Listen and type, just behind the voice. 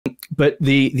But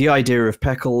the idea of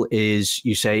Peckle is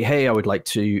you say, hey, I would like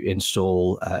to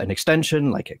install an extension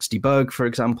like Xdebug, for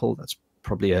example. That's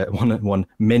probably one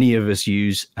many of us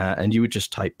use, and you would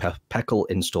just type Peckle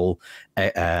install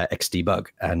Xdebug,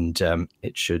 and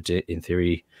it should, in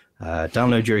theory,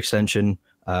 download your extension,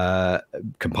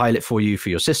 compile it for you for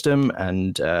your system,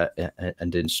 and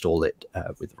install it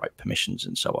with the right permissions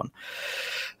and so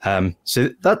on. So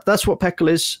that's what Peckle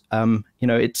is.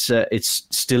 It's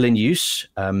still in use.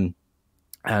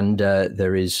 And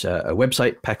there is a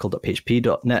website,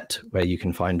 peckle.php.net, where you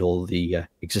can find all the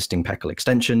existing Peckle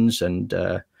extensions, and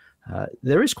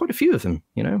there is quite a few of them,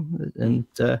 and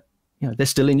they're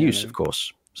still in use, of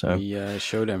course. So we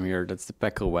show them here. That's the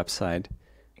Peckle website.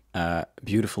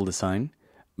 Beautiful design,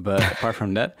 but apart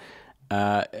from that,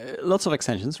 lots of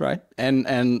extensions, right?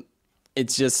 And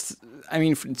it's just, I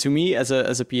mean, to me as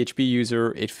a PHP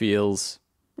user, it feels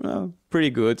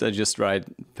pretty good. I just write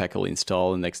Peckle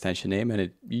install an extension name, and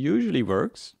it usually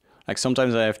works. Like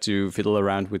sometimes I have to fiddle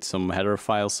around with some header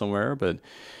file somewhere, but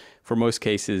for most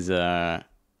cases,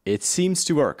 it seems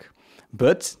to work.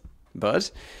 But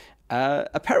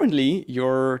apparently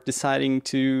you're deciding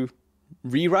to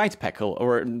rewrite Peckle,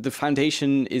 or the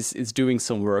foundation is doing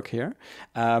some work here.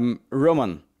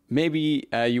 Roman, maybe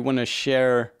you want to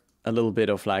share a little bit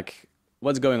of like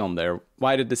what's going on there?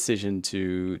 Why the decision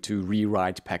to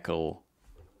rewrite Peckle?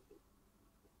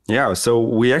 Yeah, so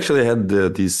we actually had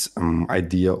this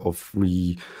idea of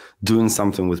doing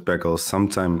something with Peckle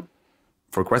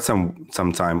for quite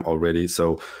some time already.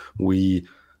 So we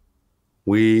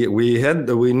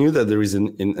knew that there is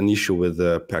an issue with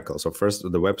Peckle. So first,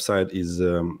 the website is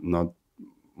not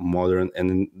modern,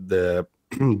 and there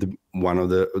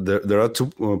are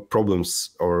two problems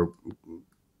or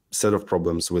set of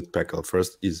problems with Peckle.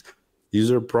 First is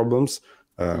user problems,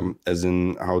 as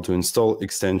in how to install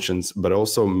extensions, but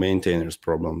also maintainers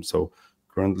problem. So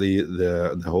currently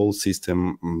the whole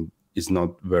system is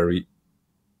not very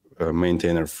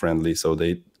maintainer friendly, so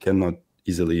they cannot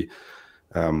easily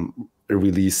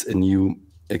release a new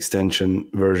extension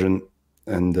version,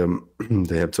 and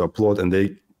they have to upload, and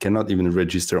they cannot even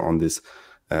register on this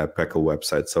Peckle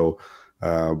website. So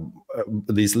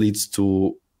this leads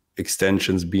to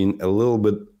extensions being a little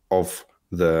bit off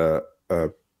the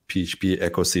PHP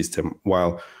ecosystem,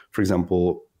 while, for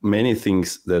example, many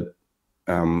things that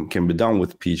can be done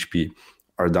with PHP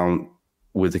are done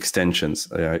with extensions.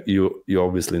 You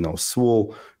obviously know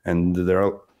Swool, and there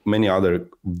are many other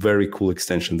very cool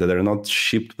extensions that are not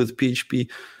shipped with PHP,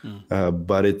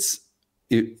 but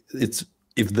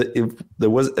if there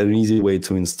was an easy way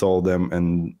to install them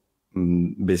and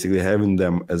basically having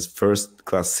them as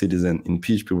first-class citizen in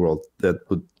PHP world, that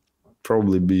would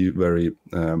probably be very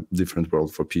different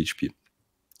world for PHP.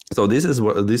 So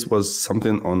this was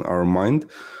something on our mind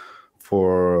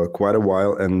for quite a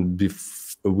while, and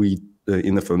we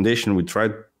in the foundation we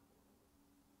tried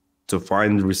to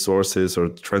find resources or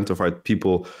trying to find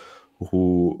people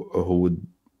who would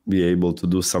be able to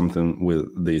do something with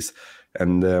this.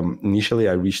 And initially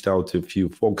I reached out to a few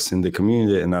folks in the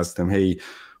community and asked them, hey,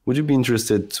 would you be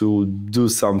interested to do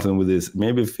something with this?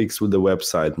 Maybe fix with the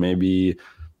website, maybe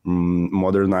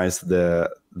modernize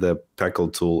the Peckle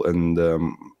tool. And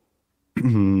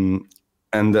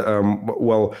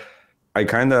well, I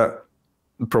kind of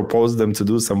proposed them to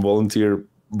do some volunteer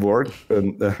work,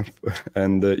 and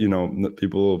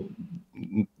people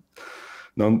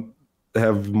don't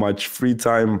have much free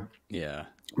time. Yeah.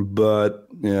 But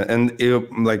yeah, and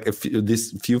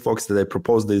these few folks that I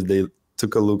proposed this, they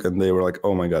took a look and they were like,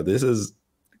 "Oh my God, this is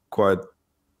quite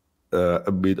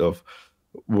a bit of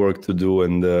work to do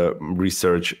and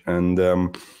research." And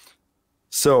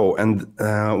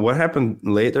what happened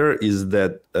later is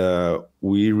that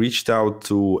we reached out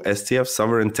to STF,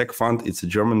 Sovereign Tech Fund. It's a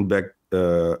German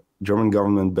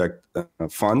government-backed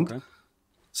fund. Okay.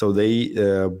 So they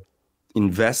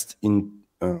invest in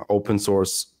open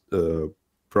source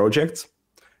projects.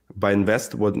 By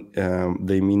invest, what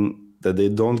they mean that they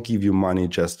don't give you money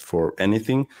just for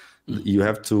anything. You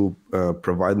have to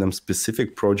provide them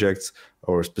specific projects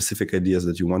or specific ideas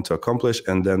that you want to accomplish,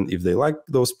 and then if they like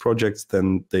those projects,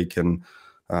 then they can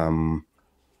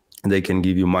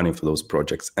give you money for those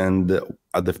projects. And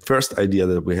the first idea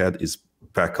that we had is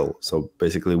Peckle. So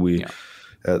basically, we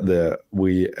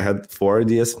had 4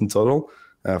 ideas in total,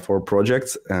 4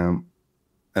 projects, and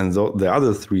the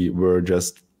other 3 were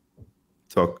just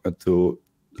to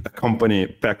accompany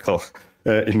Peckle.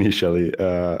 Initially,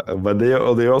 but they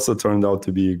also turned out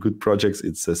to be good projects.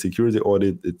 It's a security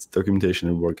audit, it's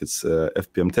documentation work, it's a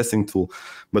FPM testing tool.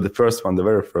 But the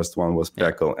very first one was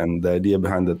Peckle, and the idea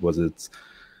behind it was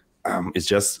it's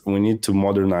just we need to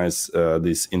modernize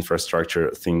this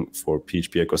infrastructure thing for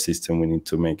PHP ecosystem. We need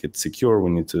to make it secure. We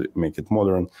need to make it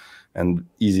modern and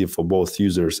easy for both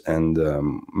users and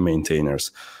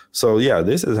maintainers. So yeah,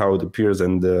 this is how it appears.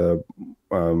 And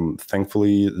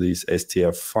thankfully, this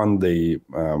STF fund, they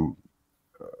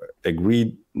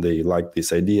agreed. They liked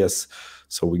these ideas.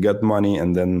 So we got money,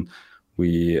 and then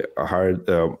we hired,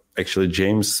 actually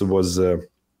James was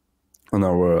on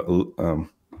our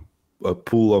a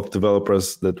pool of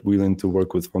developers that willing to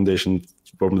work with Foundation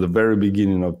from the very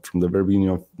beginning of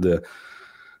the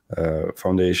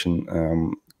Foundation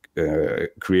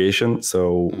creation.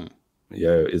 So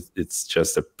yeah, it's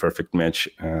just a perfect match.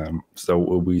 So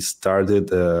we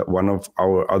started. One of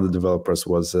our other developers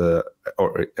was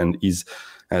and is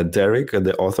Derek,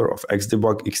 the author of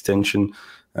Xdebug extension,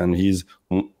 and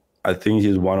I think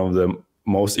he's one of the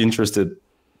most interested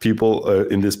people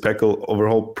in this PECL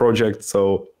overhaul project.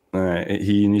 So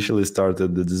he initially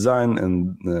started the design,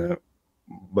 and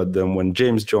but then when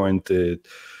James joined,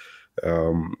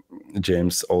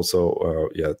 James also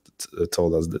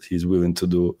told us that he's willing to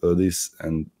do this,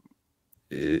 and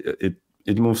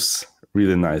it moves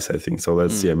really nice, I think. So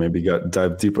let's maybe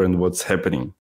dive deeper in what's happening.